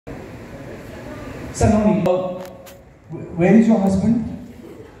Saloni, where is your husband?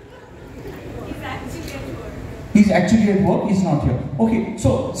 He's actually at work, he's not here. Okay,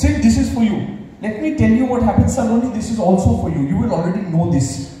 so Sid, this is for you. Let me tell you what happens, Saloni, this is also for you. You will already know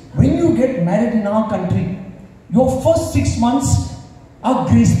this. When you get married in our country, your first 6 months are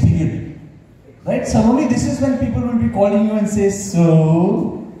grace period. Right, Saloni, this is when people will be calling you and say,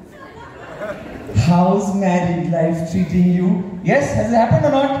 so, how's married life treating you? Yes, has it happened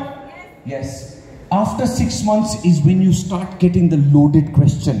or not? Yes. After 6 months is when you start getting the loaded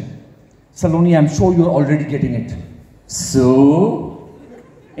question. Saloni, I'm sure you're already getting it. So,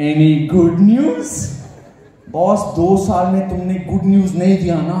 any good news? Boss, 2 साल में तुमने good news नहीं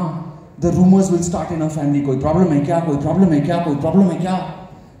दिया ना? The rumors will start in our family. कोई problem है क्या? कोई problem है क्या? कोई problem है क्या?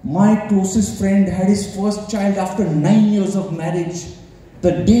 My closest friend had his first child after 9 years of marriage.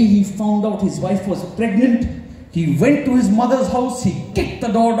 The day he found out his wife was pregnant, he went to his mother's house, he kicked the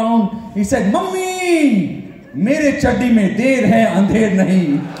door down, he said, Mummy, मेरे चड्डी में देर है, अंधेर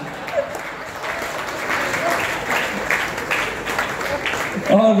नहीं.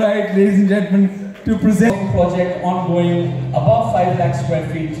 Alright, ladies and gentlemen, to present a project ongoing above 5 lakh square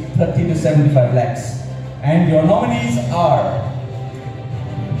feet, 30 to 75 lakhs. And your nominees are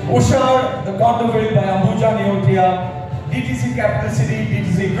Ushar, the Unvails by Ambuja Neotia, DTC Capital City,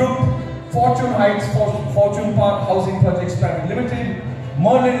 DTC Group, Fortune Heights, Fortune Park Housing Projects Private Limited,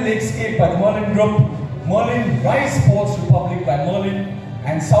 Merlin Lakescape by the Merlin Group, Merlin Rise Sports Republic by Merlin,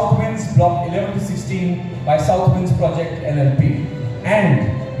 and Southwinds Block 11 to 16 by Southwinds Project LLP.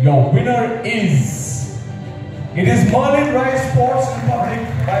 And your winner is, it is Merlin Rise Sports Republic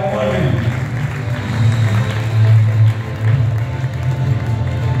by Merlin.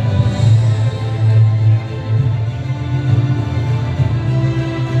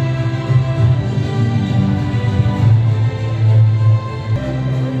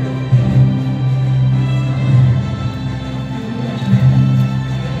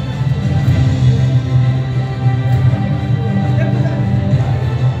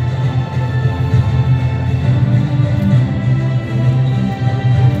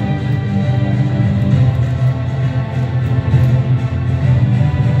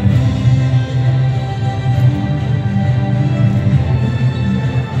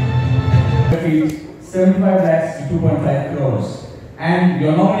 feet, 75 lakhs to 2.5 crores. And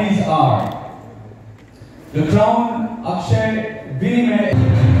your nominees are the Crown Akshay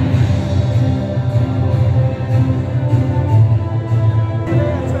Vinimay.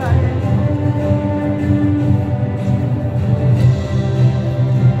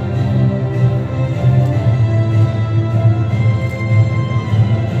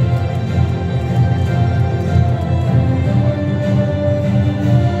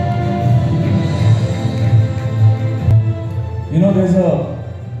 You know,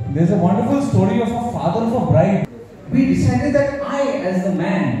 there's a wonderful story of a father of a bride. We decided that I, as the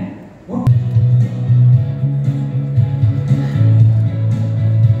man,